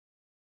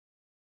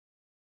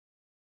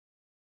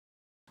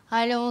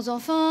Allons,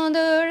 enfants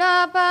de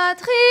la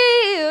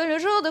patrie, le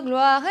jour de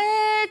gloire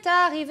est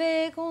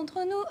arrivé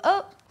contre nous.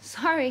 Oh,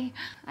 sorry,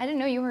 I didn't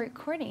know you were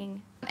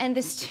recording. And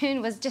this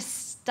tune was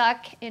just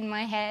stuck in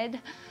my head.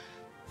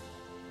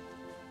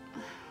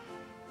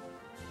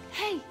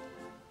 Hey,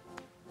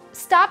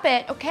 stop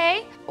it,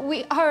 okay?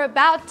 We are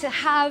about to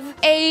have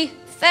a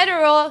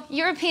federal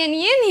European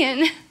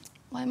Union.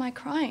 Why am I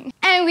crying?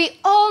 And we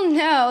all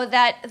know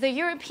that the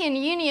European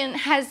Union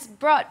has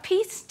brought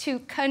peace to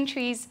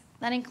countries.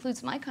 That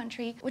includes my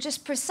country, which is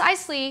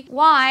precisely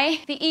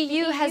why the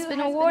EU has been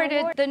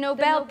awarded the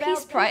Nobel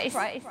Peace Prize.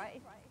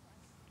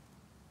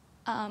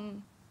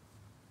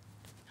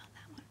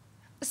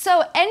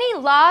 So any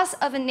loss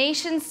of a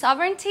nation's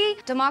sovereignty,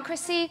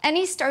 democracy,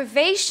 any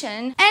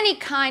starvation, any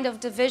kind of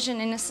division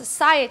in a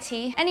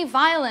society, any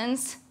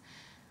violence,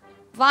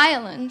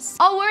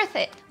 all worth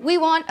it. We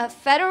want a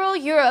federal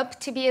Europe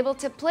to be able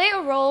to play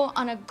a role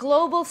on a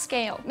global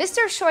scale.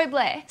 Mr.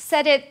 Schauble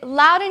said it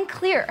loud and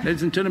clear.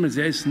 Ladies and gentlemen,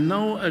 there is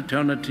no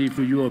alternative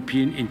to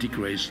European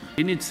integration.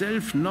 In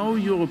itself, no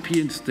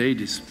European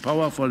state is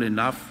powerful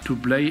enough to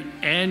play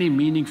any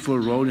meaningful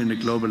role in a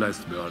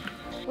globalized world.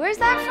 Where's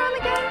that from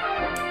again?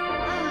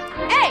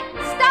 Hey,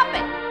 stop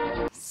it!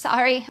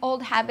 Sorry,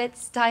 old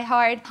habits die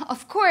hard.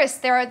 Of course,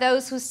 there are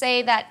those who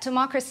say that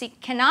democracy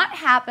cannot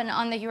happen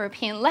on the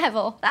European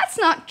level. That's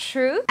not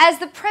true. As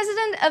the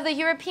president of the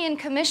European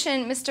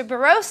Commission, Mr.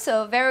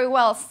 Barroso, very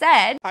well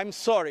said, I'm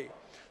sorry.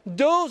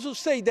 Those who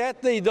say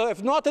that, they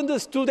have not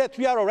understood that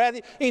we are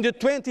already in the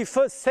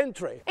 21st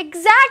century.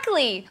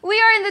 Exactly! We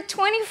are in the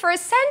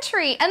 21st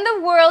century, and the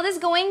world is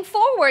going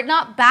forward,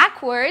 not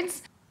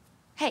backwards.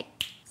 Hey,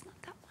 it's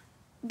not that one.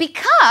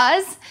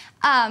 Because,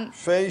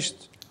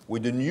 Faced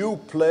with the new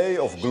play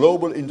of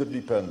global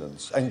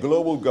interdependence and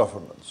global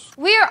governance.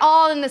 We are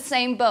all in the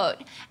same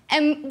boat,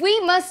 and we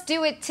must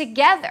do it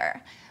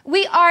together.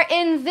 We are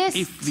in this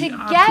together. If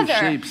we are to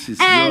shape this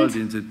world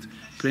in the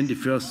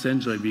 21st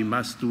century, we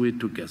must do it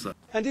together.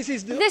 And this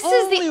is the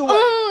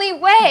only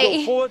way to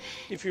go forward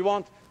if we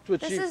want to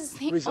achieve results.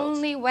 This is the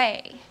only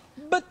way.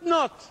 But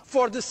not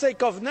for the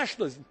sake of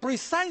nationalism,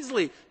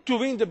 precisely to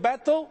win the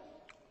battle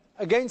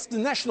against the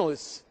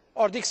nationalists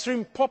or the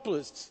extreme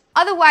populists.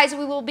 Otherwise,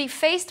 we will be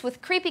faced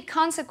with creepy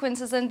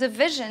consequences and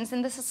divisions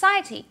in the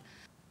society.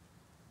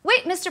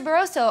 Wait, Mr.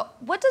 Barroso,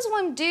 what does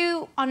one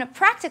do on a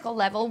practical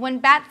level when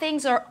bad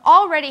things are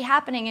already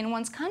happening in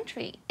one's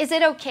country? Is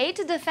it okay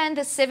to defend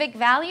the civic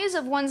values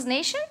of one's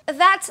nation?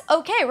 That's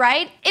okay,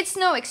 right? It's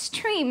no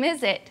extreme,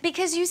 is it?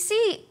 Because you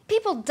see,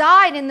 people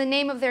died in the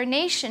name of their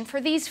nation for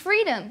these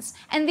freedoms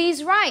and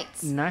these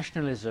rights.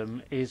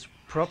 Nationalism is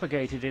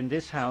propagated in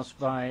this house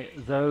by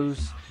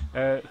those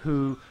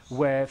who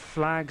wear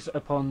flags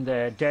upon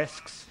their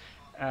desks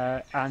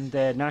and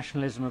their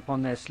nationalism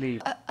upon their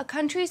sleeve. A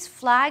country's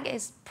flag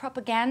is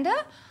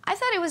propaganda? I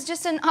thought it was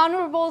just an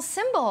honorable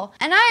symbol.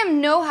 And I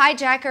am no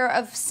hijacker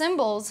of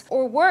symbols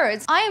or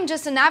words. I am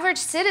just an average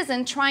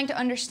citizen trying to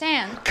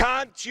understand.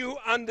 Can't you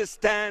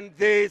understand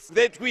this?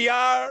 That we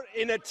are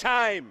in a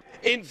time,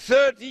 in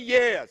 30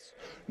 years,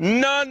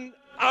 none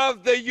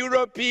of the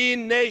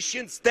European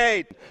nation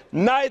state,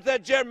 neither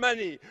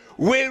Germany,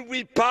 will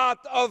be part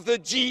of the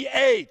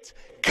G8.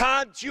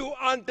 Can't you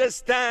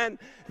understand?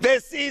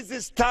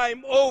 This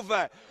time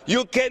over.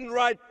 You can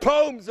write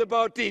poems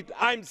about it.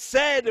 I'm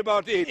sad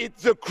about it.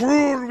 It's the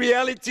cruel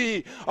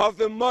reality of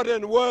the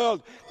modern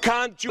world.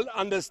 Can't you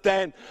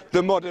understand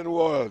the modern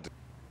world?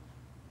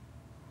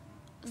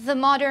 The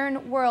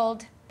modern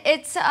world.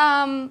 It's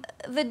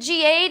the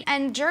G8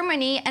 and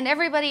Germany and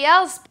everybody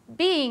else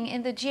being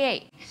in the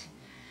G8.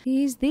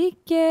 Εις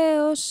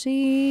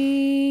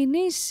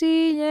δικαιοσύνης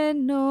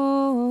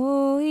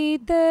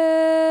ηλιεννοείται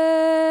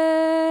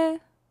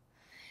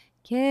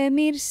και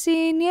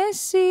μυρσίνη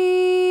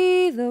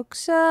εσύ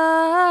δοξαστική.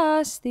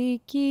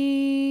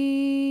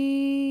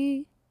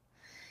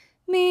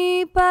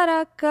 Μη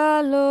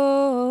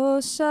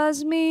παρακαλώ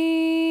σας μη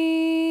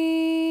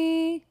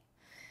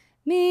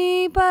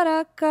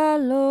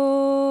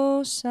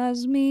παρακαλώ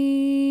σας μη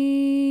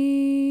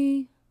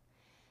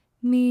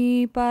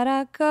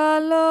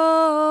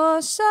παρακαλώ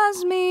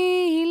σας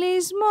μη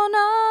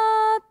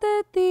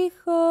λησμονάτε τη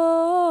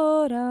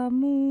χώρα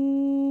μου.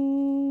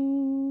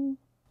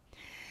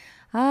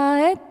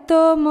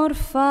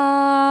 Αετόμορφα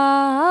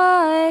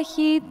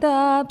έχει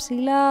τα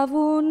ψηλά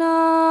βουνά,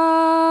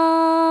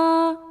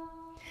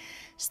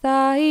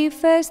 στα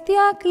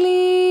ηφαίστεια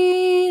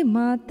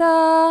κλίματα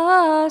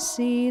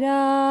σειρά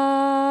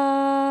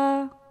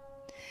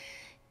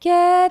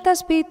και τα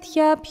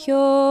σπίτια πιο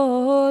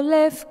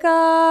λευκά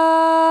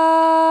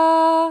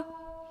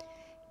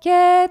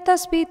και τα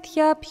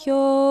σπίτια πιο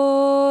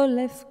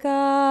λευκά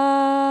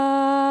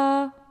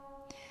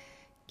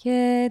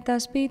και τα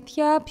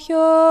σπίτια πιο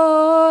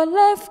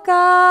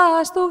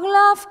λευκά στου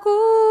γλαυκού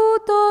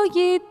το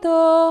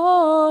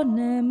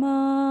γειτόνεμα.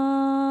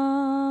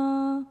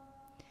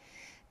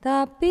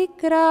 Τα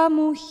πίκρα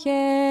μου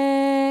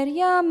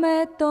χέρια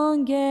με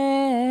τον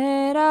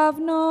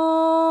κεραυνό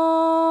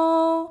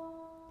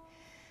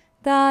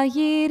τα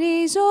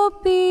γυρίζω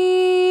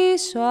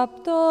πίσω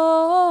απ'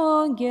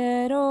 τον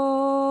καιρό.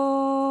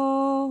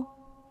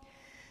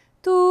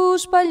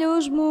 Τους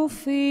παλιούς μου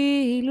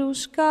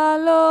φίλους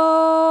καλώ,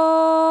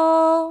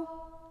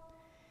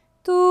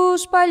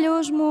 τους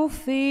παλιούς μου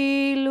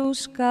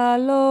φίλους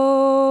καλώ,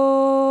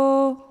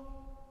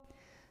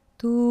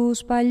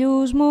 τους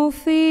παλιούς μου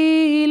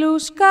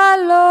φίλους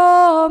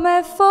καλώ,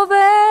 με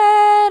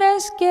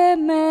φοβέρες και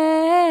με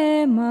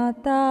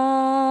αίματα.